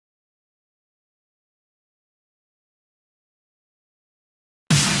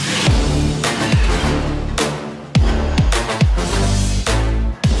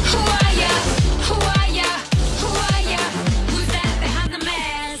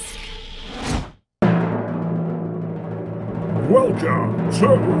Welcome to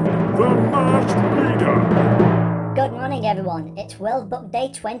the Masked Reader. Good morning everyone, it's World Book Day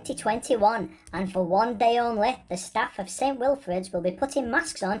 2021 and for one day only the staff of St Wilfrid's will be putting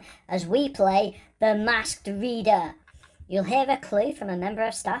masks on as we play the Masked Reader. You'll hear a clue from a member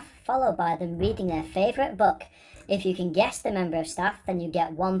of staff followed by them reading their favourite book. If you can guess the member of staff then you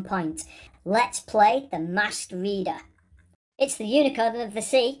get 1 point. Let's play the Masked Reader. It's the unicorn of the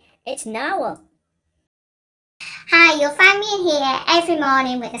sea, it's Narwhal. Hi, you'll find me in here every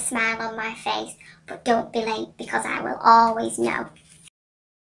morning with a smile on my face, but don't be late because I will always know.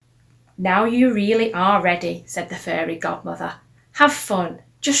 Now you really are ready, said the fairy godmother. Have fun.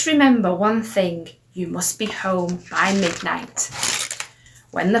 Just remember one thing, you must be home by midnight.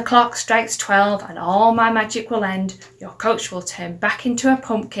 When the clock strikes 12 and all my magic will end, your coach will turn back into a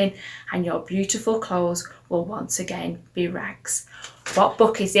pumpkin and your beautiful clothes will once again be rags. What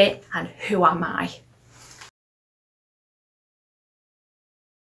book is it and who am I?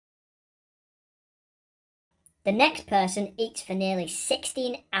 The next person eats for nearly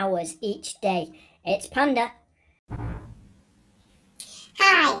 16 hours each day. It's Panda.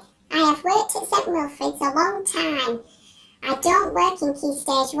 Hi, I have worked at St Wilfrid's a long time. I don't work in Key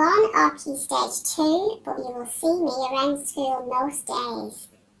Stage 1 or Key Stage 2, but you will see me around school most days.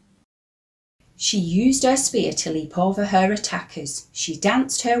 She used her spear to leap over her attackers. She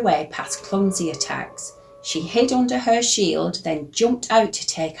danced her way past clumsy attacks. She hid under her shield, then jumped out to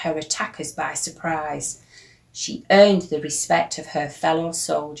take her attackers by surprise. She earned the respect of her fellow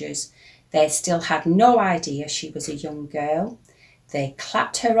soldiers. They still had no idea she was a young girl. They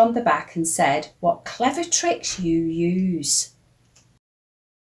clapped her on the back and said, "What clever tricks you use."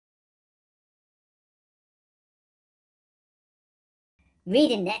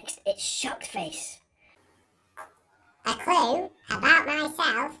 Reading next, it's Shocked Face. A clue about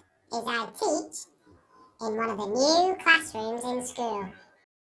myself is I teach in one of the new classrooms in school.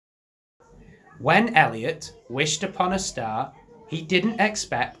 When Elliot wished upon a star, he didn't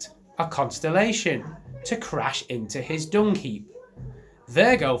expect a constellation to crash into his dung heap.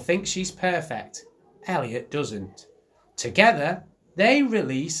 Virgo thinks she's perfect, Elliot doesn't. Together, they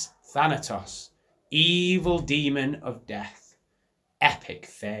release Thanatos, evil demon of death. Epic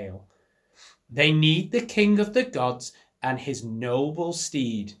fail. They need the king of the gods and his noble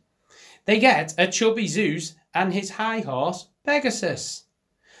steed. They get a chubby Zeus and his high horse Pegasus.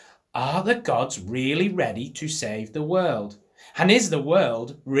 Are the gods really ready to save the world? And is the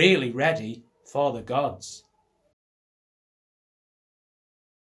world really ready for the gods?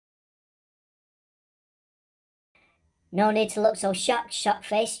 No need to look so shocked, Shocked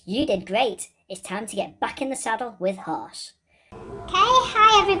Face. You did great. It's time to get back in the saddle with Horse. Okay,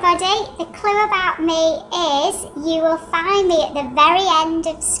 hi everybody. The clue about me is you will find me at the very end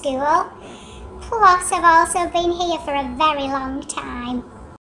of school. Plus, I've also been here for a very long time.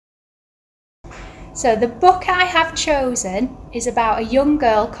 So the book I have chosen is about a young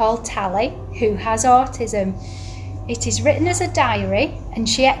girl called Tally who has autism. It is written as a diary and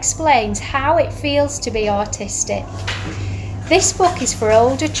she explains how it feels to be autistic. This book is for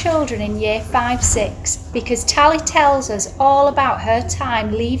older children in year 5-6 because Tally tells us all about her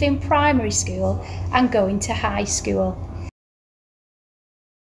time leaving primary school and going to high school.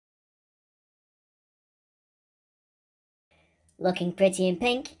 Looking pretty in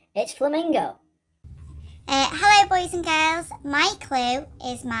pink, it's Flamingo. Hello boys and girls, my clue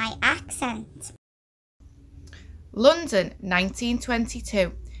is my accent. London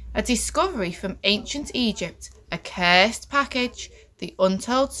 1922, a discovery from ancient Egypt, a cursed package, the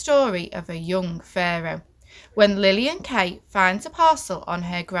untold story of a young pharaoh. When Lillian Kay finds a parcel on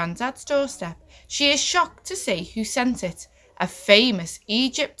her granddad's doorstep, she is shocked to see who sent it. A famous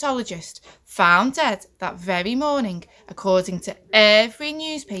Egyptologist found dead that very morning, according to every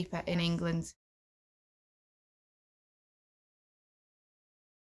newspaper in England.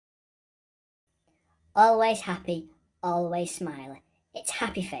 Always happy, always smiling. It's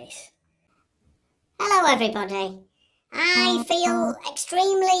Happy Face. Hello everybody. I feel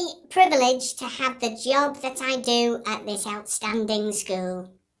extremely privileged to have the job that I do at this outstanding school.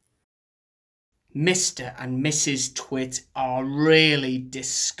 Mr. and Mrs. Twit are really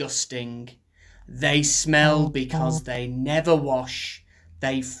disgusting. They smell because they never wash.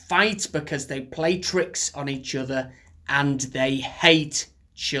 They fight because they play tricks on each other and they hate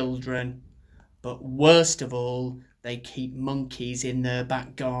children. But worst of all, they keep monkeys in their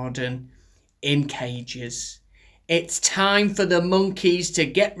back garden, in cages. It's time for the monkeys to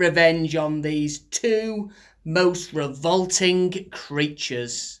get revenge on these two most revolting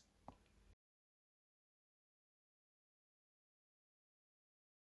creatures.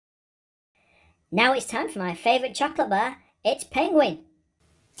 Now it's time for my favourite chocolate bar. It's Penguin.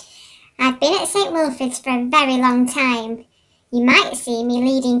 I've been at St Wilfrid's for a very long time. You might see me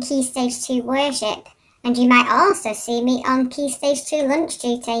leading Key Stage 2 worship, and you might also see me on Key Stage 2 lunch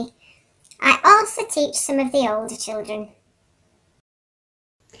duty. I also teach some of the older children.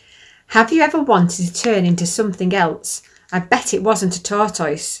 Have you ever wanted to turn into something else? I bet it wasn't a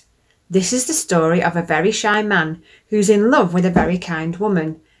tortoise. This is the story of a very shy man who's in love with a very kind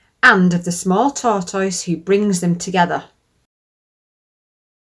woman, and of the small tortoise who brings them together.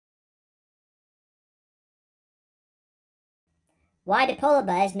 Why do polar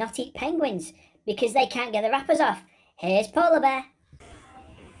bears not eat penguins? Because they can't get the wrappers off. Here's Polar Bear.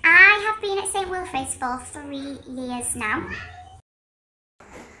 I have been at St Wilfrid's for 3 years now.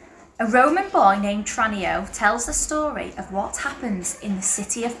 A Roman boy named Tranio tells the story of what happens in the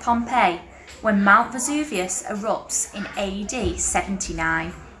city of Pompeii when Mount Vesuvius erupts in AD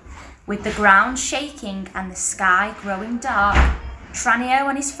 79. With the ground shaking and the sky growing dark, Tranio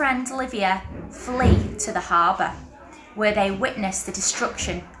and his friend Livia flee to the harbour, where they witness the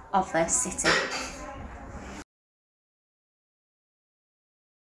destruction of their city.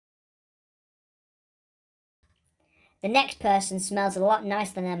 The next person smells a lot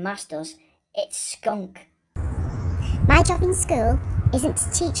nicer than their master does. It's Skunk. My job in school isn't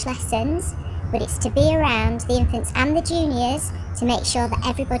to teach lessons, but it's to be around the infants and the juniors to make sure that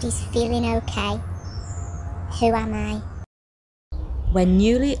everybody's feeling okay. Who am I? When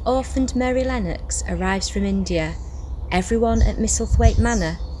newly orphaned Mary Lennox arrives from India, everyone at Misselthwaite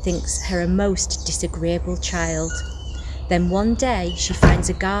Manor thinks her a most disagreeable child. Then one day she finds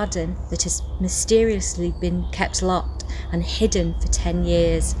a garden that has mysteriously been kept locked and hidden for 10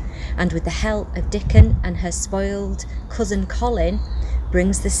 years, and with the help of Dickon and her spoiled cousin Colin,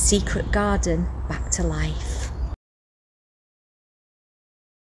 brings the secret garden back to life.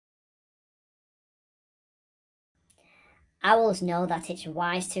 Owls know that it's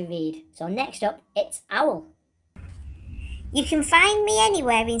wise to read. So next up, it's Owl. You can find me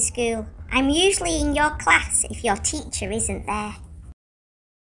anywhere in school. I'm usually in your class if your teacher isn't there.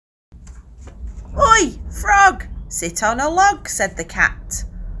 Oi, frog! Sit on a log, said the cat.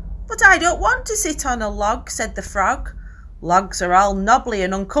 But I don't want to sit on a log, said the frog. Logs are all knobbly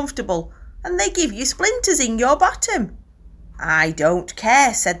and uncomfortable, and they give you splinters in your bottom. I don't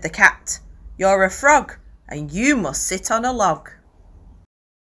care, said the cat. You're a frog, and you must sit on a log.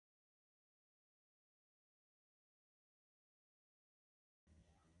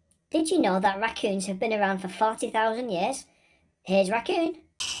 Did you know that raccoons have been around for 40,000 years? Here's Raccoon.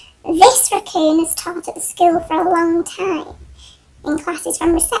 This raccoon has taught at the school for a long time, in classes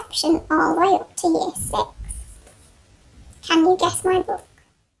from reception all the way up to year 6. Can you guess my book?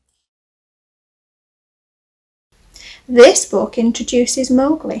 This book introduces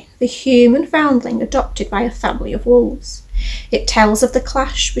Mowgli, the human foundling adopted by a family of wolves. It tells of the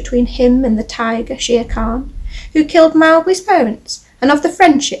clash between him and the tiger Shere Khan, who killed Mowgli's parents, and of the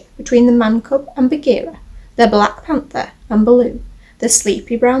friendship between the man cub and Bagheera, the black panther, and Baloo, the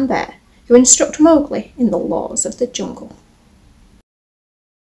sleepy brown bear, who instruct Mowgli in the laws of the jungle.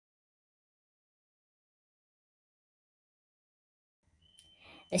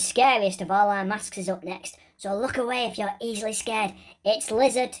 The scariest of all our masks is up next, so look away if you're easily scared. It's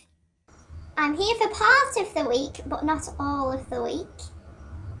Lizard. I'm here for part of the week, but not all of the week.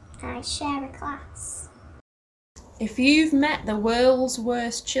 I share a class. If you've met the world's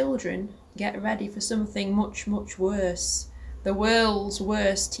worst children, get ready for something much, much worse. The world's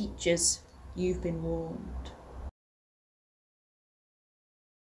worst teachers. You've been warned.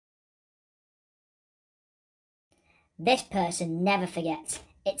 This person never forgets.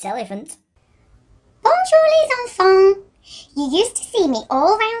 It's Elephant. Bonjour les enfants! You used to see me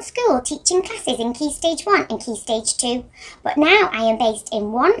all round school teaching classes in Key Stage 1 and Key Stage 2, but now I am based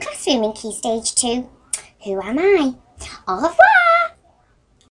in one classroom in Key Stage 2. Who am I? Au revoir!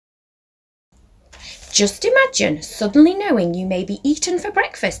 Just imagine suddenly knowing you may be eaten for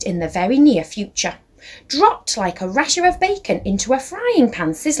breakfast in the very near future, dropped like a rasher of bacon into a frying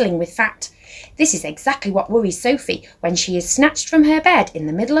pan sizzling with fat. This is exactly what worries Sophie when she is snatched from her bed in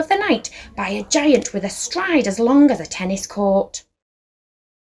the middle of the night by a giant with a stride as long as a tennis court.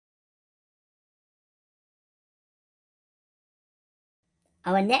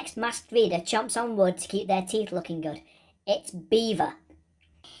 Our next masked reader chomps on wood to keep their teeth looking good. It's Beaver.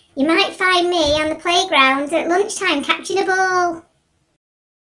 You might find me on the playground at lunchtime catching a ball.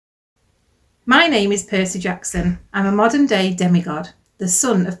 My name is Percy Jackson. I'm a modern day demigod, the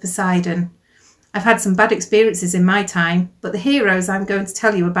son of Poseidon. I've had some bad experiences in my time, but the heroes I'm going to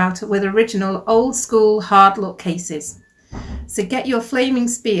tell you about were the original old school hard luck cases. So get your flaming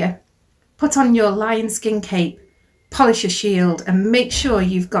spear, put on your lion skin cape, Polish your shield and make sure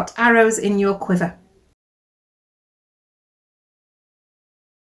you've got arrows in your quiver.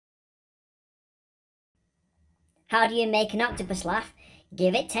 How do you make an octopus laugh?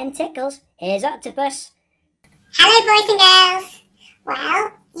 Give it 10 tickles. Here's Octopus. Hello, boys and girls.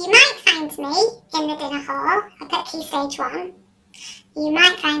 Well, you might find me in the dinner hall up at Key Stage 1. You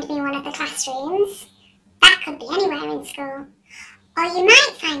might find me in one of the classrooms. That could be anywhere in school. Or you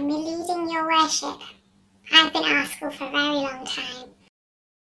might find me leading your worship. I've been at our school for a very long time.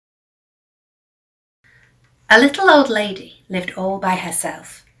 A little old lady lived all by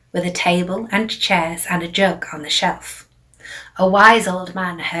herself, with a table and chairs and a jug on the shelf. A wise old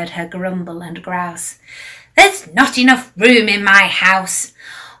man heard her grumble and grouse. "There's not enough room in my house."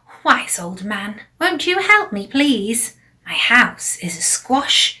 "Wise old man, won't you help me, please? My house is a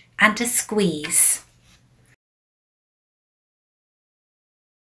squash and a squeeze."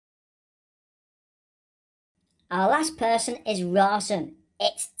 Our last person is Rawson.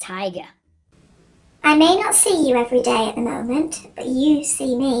 It's Tiger. I may not see you every day at the moment, but you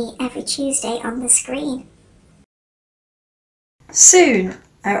see me every Tuesday on the screen. Soon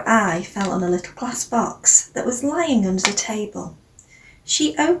our eye fell on a little glass box that was lying under the table.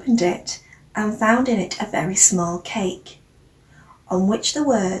 She opened it and found in it a very small cake, on which the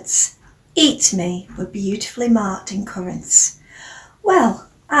words, "Eat me," were beautifully marked in currants. "Well,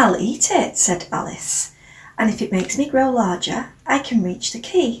 I'll eat it," said Alice, "and if it makes me grow larger, I can reach the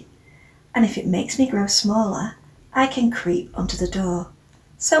key. And if it makes me grow smaller, I can creep under the door.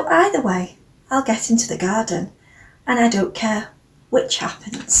 So either way, I'll get into the garden, and I don't care which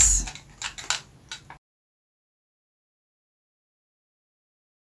happens."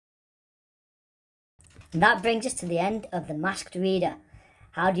 And that brings us to the end of The Masked Reader.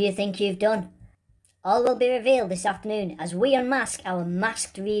 How do you think you've done? All will be revealed this afternoon as we unmask our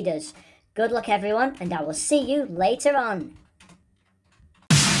masked readers. Good luck everyone, and I will see you later on.